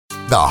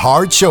The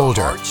Hard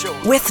Shoulder.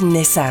 With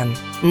Nissan.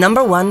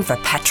 Number one for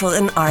petrol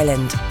in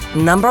Ireland.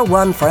 Number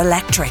one for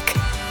electric.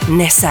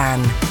 Nissan.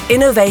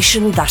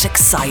 Innovation that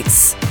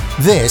excites.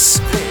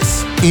 This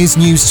is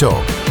News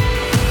Talk.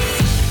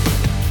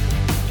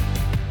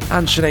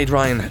 And Sinead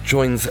Ryan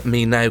joins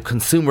me now,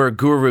 consumer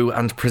guru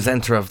and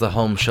presenter of The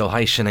Home Show.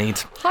 Hi,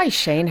 Sinead. Hi,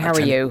 Shane. How are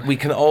you? We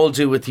can all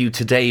do with you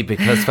today,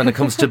 because when it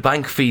comes to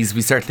bank fees,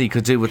 we certainly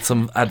could do with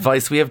some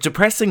advice. We have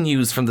depressing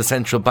news from the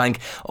central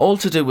bank, all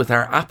to do with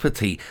our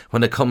apathy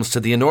when it comes to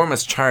the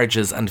enormous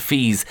charges and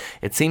fees.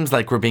 It seems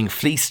like we're being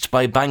fleeced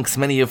by banks,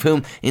 many of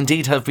whom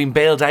indeed have been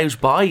bailed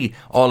out by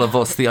all of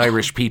us, the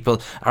Irish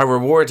people. Our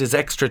reward is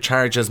extra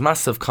charges,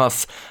 massive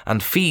costs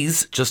and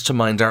fees just to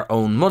mind our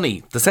own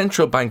money. The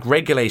central bank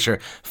regulator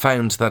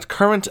found that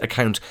current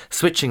account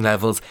switching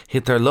levels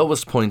hit their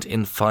lowest point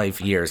in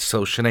 5 years.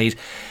 So Sinead,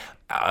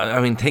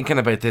 thinking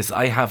about this,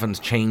 I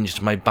haven't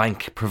changed my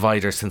bank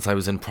provider since I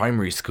was in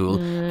primary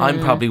school. I'm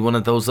probably one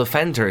of those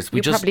offenders.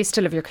 You probably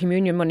still have your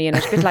communion money in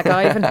it, a bit like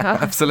Ivan.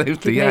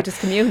 Absolutely, yeah. Made his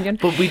communion.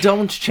 But we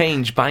don't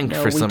change bank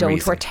for some reason. No, we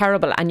don't. We're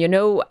terrible. And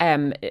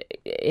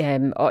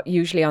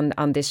usually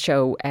on this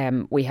show,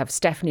 we have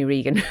Stephanie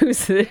Regan,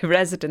 who's the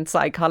resident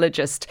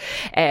psychologist,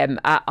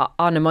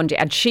 on a Monday.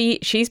 And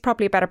she's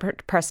probably a better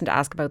person to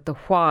ask about the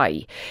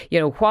why.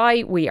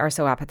 Why we are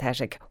so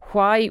apathetic,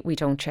 why we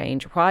don't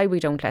change, why we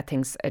don't let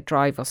things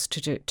drive us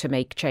to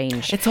make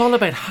change. It's all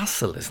about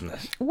hassle, isn't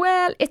it?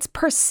 Well, it's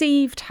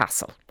perceived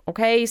hassle.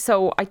 Okay,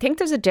 so I think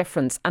there's a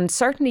difference, and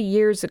certainly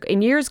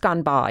in years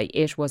gone by,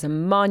 it was a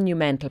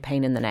monumental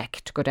pain in the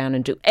neck to go down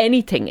and do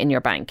anything in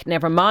your bank.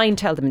 Never mind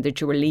tell them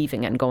that you were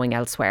leaving and going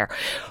elsewhere.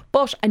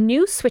 But a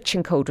new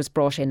switching code was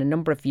brought in a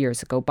number of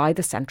years ago by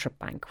the central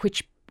bank,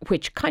 which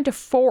kind of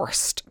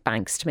forced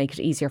banks to make it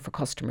easier for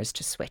customers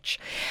to switch.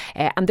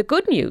 And the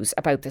good news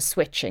about the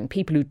switching,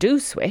 people who do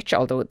switch,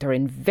 although they're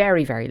in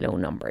very, very low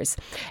numbers,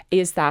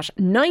 is that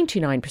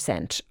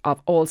 99%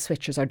 of all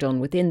switches are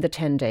done within the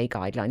 10-day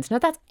guidelines. Now,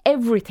 that's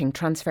everything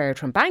transferred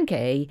from Bank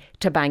A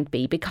to Bank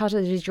B, because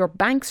it is your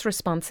bank's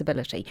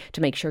responsibility to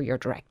make sure your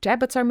direct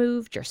debits are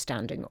moved, your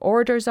standing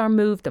orders are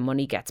moved, the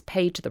money gets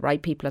paid to the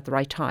right people at the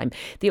right time.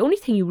 The only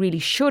thing you really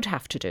should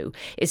have to do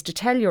is to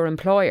tell your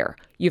employer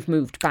you've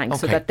moved banks,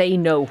 so that they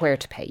know where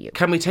to pay you.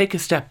 Can we take a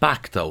step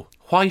back though?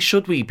 Why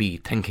should we be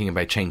thinking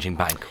about changing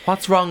bank?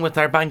 What's wrong with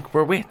our bank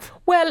we're with?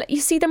 Well,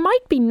 you see, there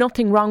might be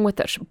nothing wrong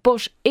with it,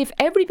 but if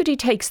everybody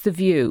takes the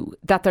view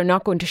that they're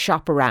not going to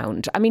shop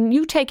around,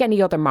 you take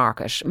any other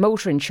market,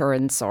 motor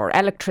insurance or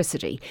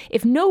electricity,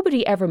 if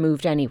nobody ever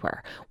moved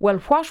anywhere, well,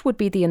 what would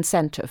be the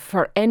incentive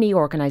for any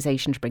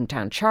organisation to bring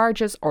down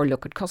charges or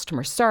look at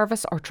customer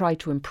service or try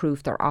to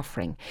improve their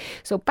offering?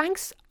 So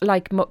banks,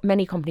 like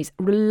many companies,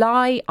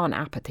 rely on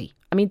apathy.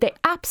 They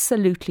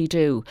absolutely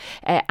do.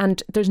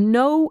 And there's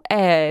no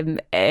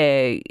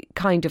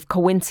kind of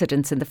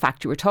coincidence in the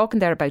fact you were talking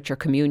there about your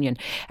communion,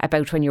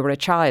 about when you were a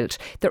child.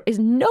 There is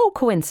no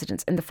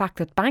coincidence in the fact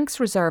that banks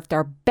reserve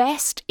their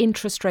best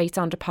interest rates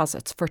on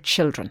deposits for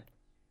children.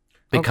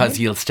 Because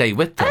you'll stay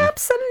with them.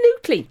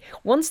 Absolutely.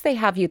 Once they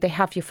have you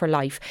for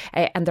life,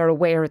 and they're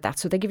aware of that.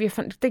 So they give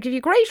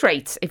you great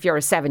rates if you're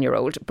a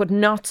 7-year-old, but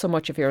not so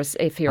much if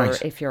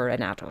you're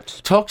an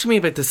adult. Talk to me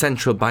about the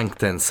central bank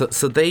then.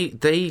 So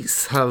they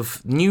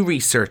have new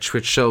research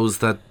which shows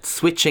that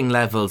switching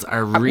levels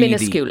are really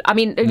minuscule.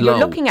 You're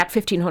looking at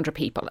 1,500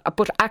 people,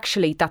 but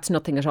actually that's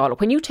nothing at all.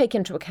 When you take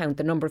into account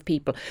the number of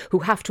people who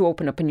have to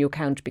open up a new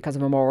account because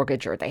of a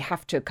mortgage, or they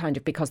have to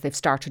because they've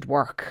started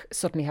work,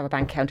 suddenly have a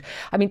bank account.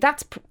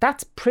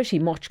 That's pretty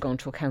much going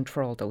to account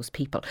for all those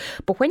people.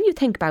 But when you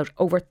think about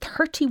over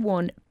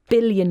 31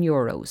 billion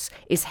euros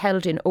is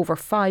held in over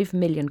 5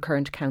 million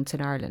current accounts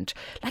in Ireland.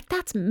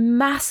 That's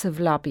massive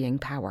lobbying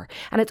power.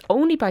 And it's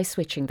only by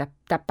switching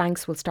that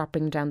banks will start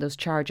bringing down those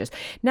charges.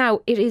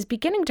 Now, it is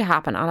beginning to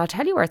happen, and I'll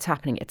tell you where it's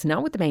happening. It's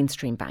not with the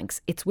mainstream banks.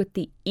 It's with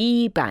the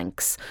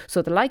e-banks.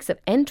 So the likes of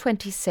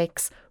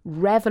N26,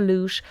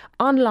 Revolut,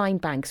 online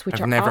banks, which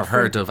I've never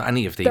heard of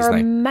any of these.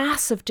 They're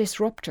massive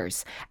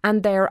disruptors.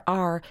 And there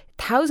are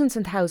thousands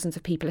and thousands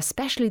of people,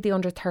 especially the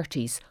under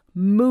 30s,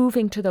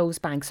 moving to those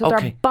banks. So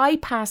they're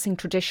bypassing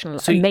traditional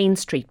and main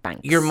street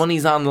banks. Your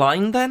money's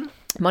online then?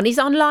 Money's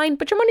online,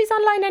 but your money's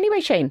online anyway,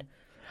 Shane.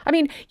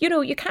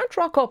 You can't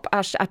rock up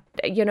at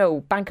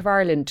Bank of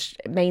Ireland,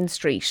 Main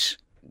Street,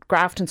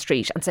 Grafton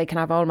Street, and say, can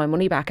I have all my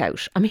money back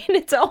out?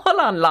 It's all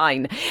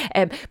online.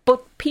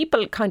 But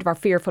people kind of are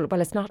fearful, well,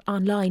 it's not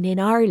online in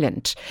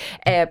Ireland.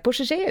 But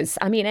it is.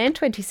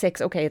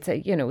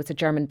 N26, it's a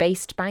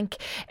German-based bank,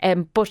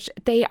 but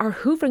they are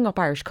hoovering up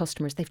Irish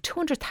customers. They've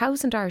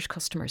 200,000 Irish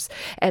customers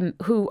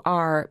who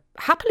are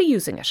happily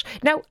using it.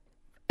 Now,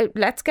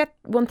 let's get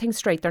one thing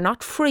straight. They're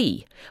not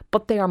free,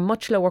 but they are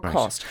much lower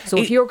cost. So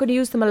if you're going to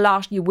use them a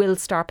lot, you will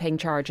start paying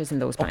charges in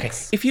those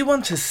banks. If you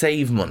want to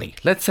save money,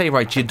 let's say,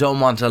 you don't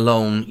want a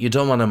loan, you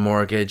don't want a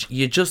mortgage,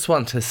 you just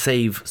want to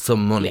save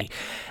some money. Yeah.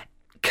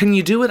 Can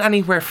you do it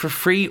anywhere for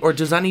free, or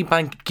does any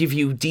bank give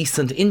you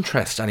decent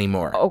interest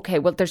anymore? Okay,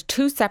 well, there's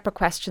two separate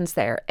questions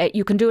there.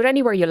 You can do it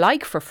anywhere you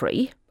like for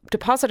free.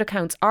 deposit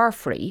accounts are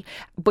free,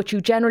 but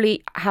you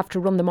generally have to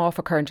run them off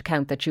a current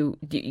account that you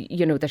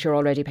know that you're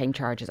already paying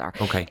charges are.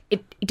 Okay.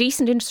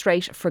 Decent interest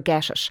rate,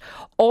 forget it.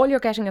 All you're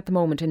getting at the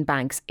moment in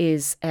banks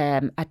is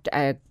a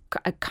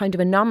kind of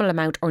a nominal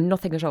amount or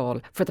nothing at all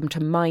for them to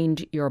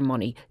mind your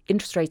money.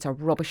 Interest rates are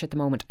rubbish at the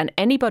moment, and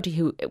anybody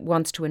who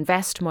wants to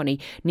invest money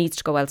needs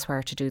to go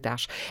elsewhere to do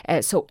that.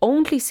 So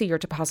only see your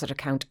deposit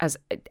account as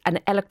an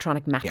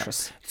electronic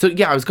mattress. So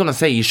I was going to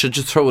say you should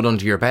just throw it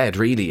under your bed,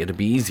 really. It'd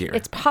be easier.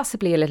 It's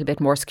possibly a little bit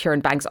more secure in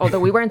banks, although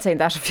we weren't saying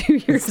that a few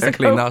years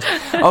Certainly ago. not.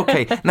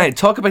 Okay, now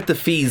talk about the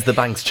fees the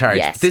banks charge.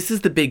 Yes. This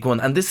is the big one,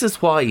 and this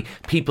is why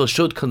people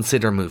should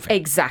consider moving.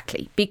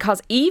 Exactly,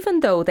 because even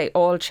though they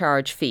all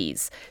charge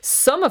fees,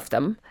 some of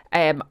them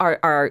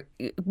are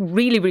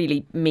really,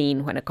 really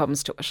mean when it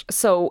comes to it.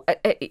 So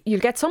you'll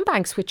get some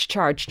banks which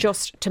charge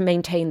just to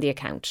maintain the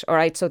account. All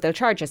right, so they'll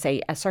charge,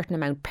 say, a certain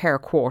amount per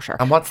quarter.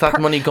 And what's that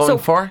money going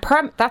for?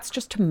 That's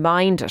just to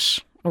mind it.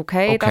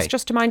 Okay, that's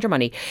just to mind your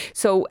money.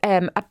 So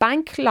a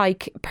bank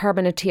like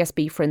Permanent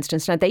TSB, for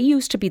instance, now they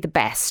used to be the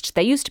best.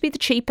 They used to be the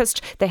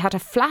cheapest. They had a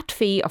flat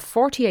fee of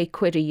 48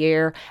 quid a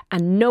year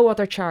and no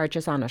other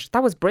charges on it.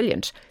 That was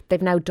brilliant.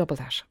 They've now doubled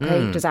that.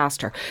 Okay,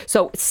 disaster.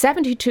 So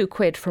 72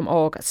 quid from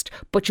August,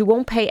 but you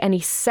won't pay any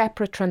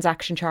separate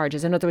transaction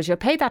charges. In other words, you'll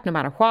pay that no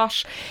matter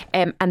what.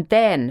 And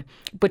then,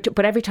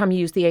 but every time you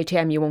use the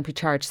ATM, you won't be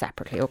charged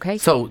separately. Okay.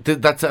 So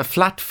that's a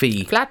flat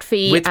fee. Flat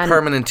fee with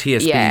Permanent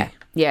TSB.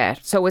 Yeah,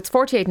 so it's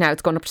 48 now,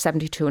 it's gone up to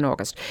 72 in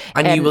August.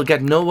 And you will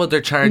get no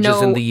other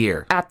charges in the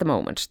year? At the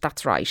moment,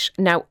 that's right.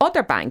 Now,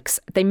 other banks,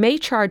 they may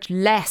charge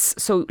less.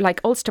 So like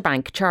Ulster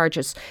Bank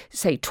charges,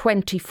 say,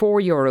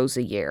 €24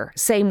 a year.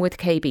 Same with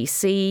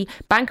KBC,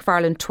 Bank of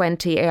Ireland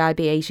 20,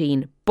 AIB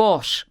 18.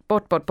 But,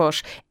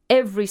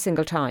 every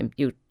single time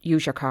you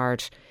use your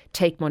card,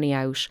 take money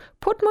out,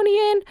 put money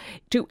in,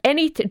 do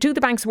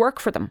the bank's work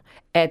for them,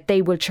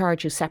 they will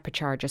charge you separate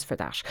charges for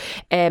that.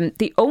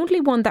 The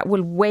only one that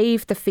will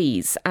waive the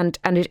fees, and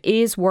it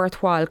is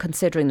worthwhile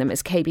considering them,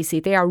 is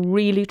KBC. They are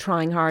really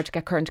trying hard to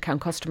get current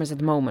account customers at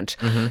the moment.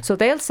 So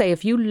they'll say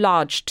if you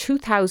lodge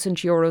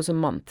 €2,000 a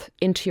month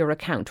into your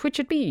account, which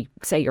would be,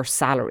 say, your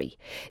salary,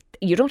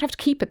 you don't have to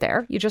keep it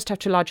there. You just have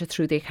to lodge it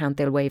through the account.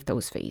 They'll waive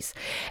those fees.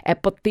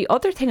 But the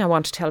other thing I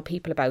want to tell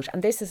people about,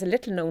 and this is a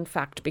little known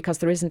fact because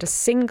there isn't a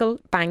single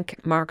bank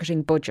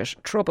marketing budget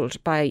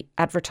troubled by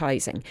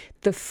advertising,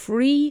 the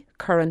free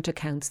current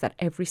accounts that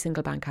every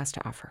single bank has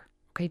to offer.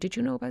 Okay, did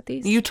you know about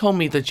these? You told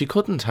me that you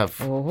couldn't have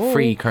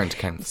free current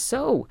accounts.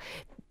 So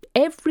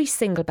every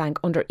single bank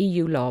under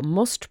EU law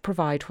must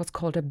provide what's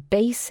called a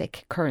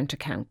basic current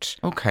account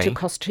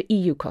to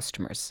EU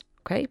customers.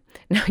 Okay.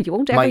 Now you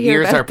won't ever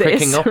hear about this. My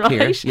ears are pricking up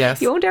here.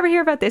 Yes. You won't ever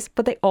hear about this,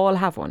 but they all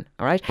have one.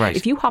 All right. Right.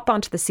 If you hop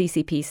onto the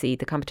CCPC,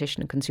 the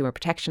Competition and Consumer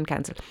Protection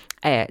Council,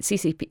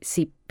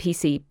 ccpc.ie,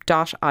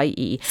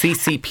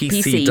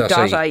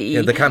 ccpc.ie.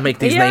 Yeah, they can't make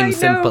these names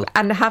simple.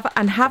 And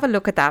have a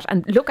look at that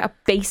and look at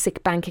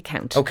basic bank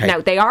account. Okay. Now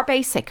they are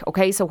basic.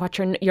 Okay. So what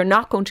you're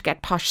not going to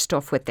get posh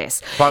stuff with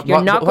this. What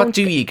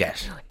do you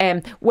get?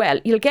 Well,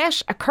 you'll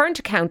get a current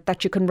account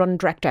that you can run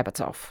direct debits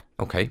off.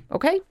 Okay.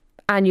 Okay.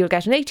 And you'll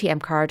get an ATM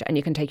card and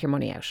you can take your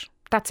money out.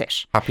 That's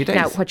it. Happy days.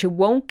 Now, what you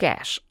won't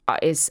get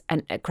is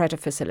a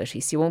credit facility.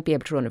 So you won't be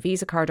able to run a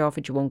Visa card off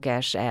it. You won't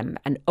get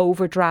an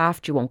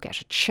overdraft. You won't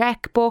get a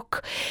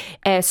checkbook.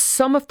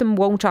 Some of them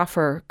won't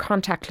offer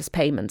contactless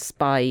payments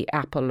by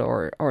Apple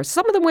or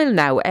some of them will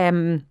now.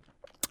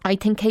 I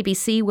think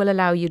KBC will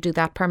allow you to do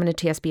that, Permanent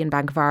TSB and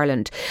Bank of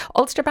Ireland.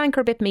 Ulster Bank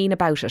are a bit mean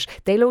about it.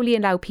 They'll only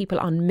allow people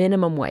on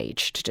minimum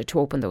wage to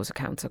open those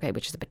accounts, okay,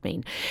 which is a bit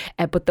mean.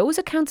 But those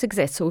accounts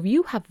exist. So if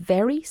you have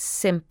very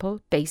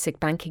simple, basic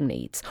banking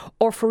needs,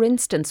 or for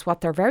instance,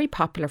 what they're very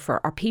popular for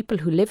are people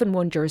who live in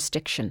one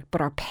jurisdiction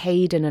but are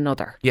paid in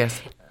another.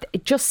 Yes.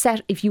 It just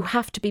set, if you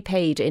have to be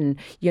paid in,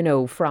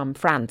 from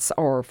France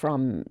or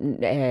from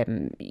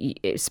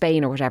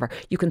Spain or whatever,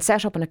 you can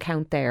set up an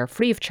account there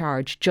free of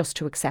charge just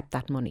to accept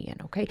that money in,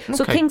 okay?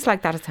 So things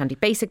like that is handy.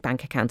 Basic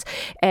bank accounts.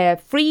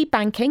 Free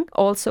banking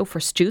also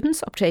for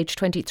students up to age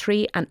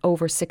 23 and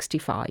over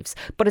 65s.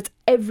 But it's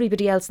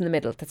everybody else in the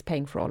middle that's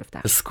paying for all of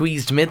that. The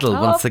squeezed middle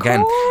once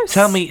again. Course.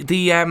 Tell me,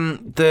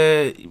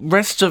 the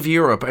rest of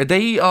Europe, are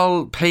they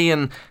all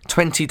paying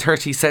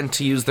 20-30 cent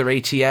to use their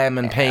ATM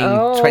and paying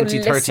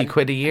 20-30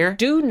 quid a year?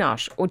 Do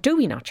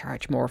we not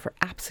charge more for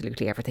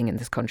absolutely everything in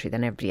this country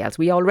than everybody else?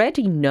 We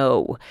already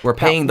know we're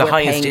paying the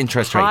highest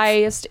interest rates.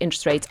 Highest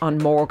interest rates on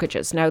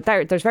mortgages. Now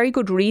there's very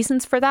good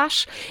reasons for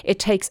that. It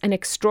takes an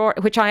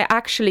which I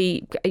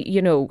actually,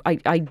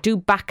 I do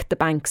back the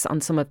banks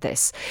on some of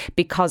this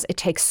because it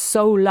takes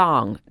so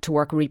long to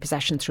work a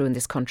repossession through in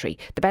this country.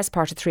 The best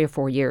part of 3 or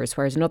 4 years,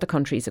 whereas in other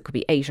countries it could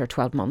be 8 or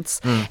 12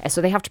 months.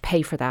 So they have to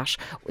pay for that.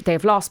 They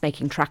have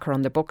loss-making tracker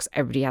on their books.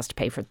 Everybody has to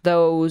pay for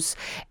those.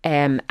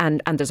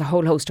 And there's a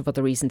whole host of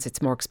other reasons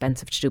it's more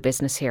expensive to do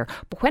business here.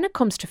 But when it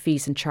comes to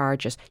fees and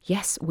charges,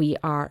 yes, we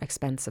are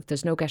expensive.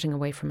 There's no getting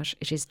away from it.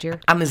 It is dear.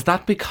 And is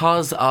that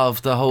because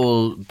of the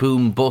whole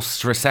boom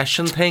bust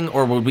recession thing,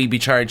 or will we be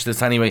charged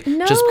this anyway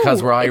just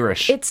because we're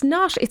Irish? It's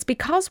not. It's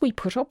because we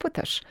put up with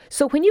it.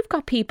 So when you've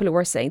got people who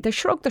are saying, they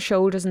shrug their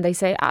shoulders and they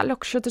say,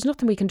 look, sure, there's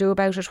nothing we can do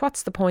about it.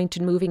 What's the point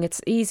in moving?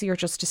 It's easier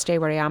just to stay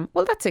where I am.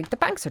 Well, that's it. The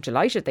banks are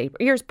delighted. Their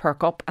ears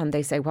perk up and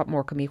they say, what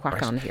more can we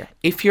whack on here?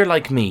 If you're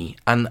like me,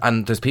 and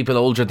there's people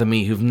older than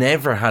me who've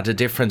never had a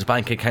different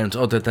bank account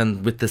other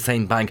than with the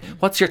same bank,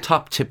 what's your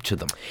top tip to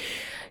them?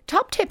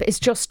 Top tip is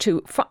just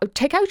to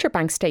take out your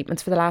bank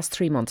statements for the last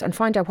 3 months and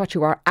find out what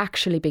you are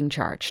actually being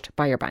charged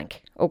by your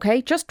bank.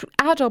 Okay, just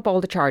add up all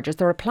the charges.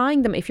 They're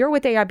applying them. If you're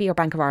with AIB or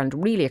Bank of Ireland,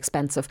 really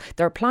expensive,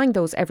 they're applying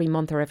those every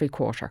month or every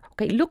quarter.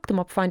 Okay, look them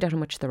up, find out how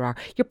much there are.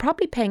 You're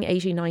probably paying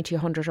 80, 90,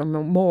 100 or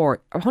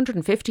more, or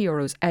 150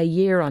 euros a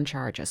year on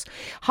charges.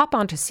 Hop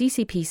on to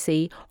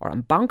CCPC or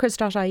on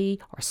bonkers.ie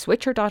or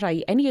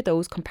switcher.ie, any of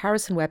those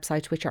comparison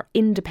websites which are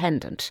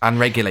independent. And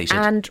regulated.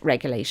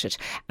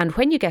 And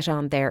when you get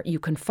on there, you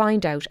can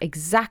find out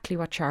exactly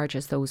what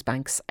charges those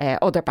banks,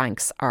 other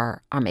banks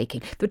are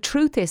making. The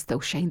truth is, though,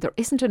 Shane, there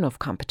isn't enough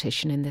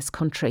competition in this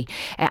country,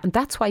 and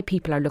that's why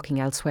people are looking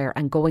elsewhere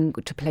and going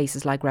to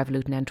places like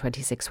Revolut and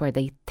N26 where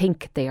they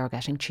think they are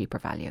getting cheaper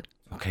value.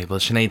 Okay, well,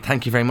 Sinead,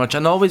 thank you very much.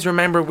 And always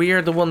remember, we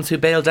are the ones who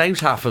bailed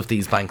out half of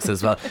these banks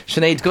as well.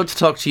 Sinead, good to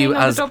talk to you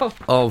as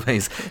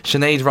always.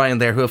 Sinead Ryan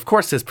there, who of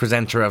course is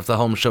presenter of the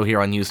Home Show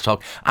here on News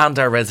Talk and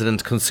our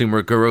resident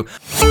consumer guru.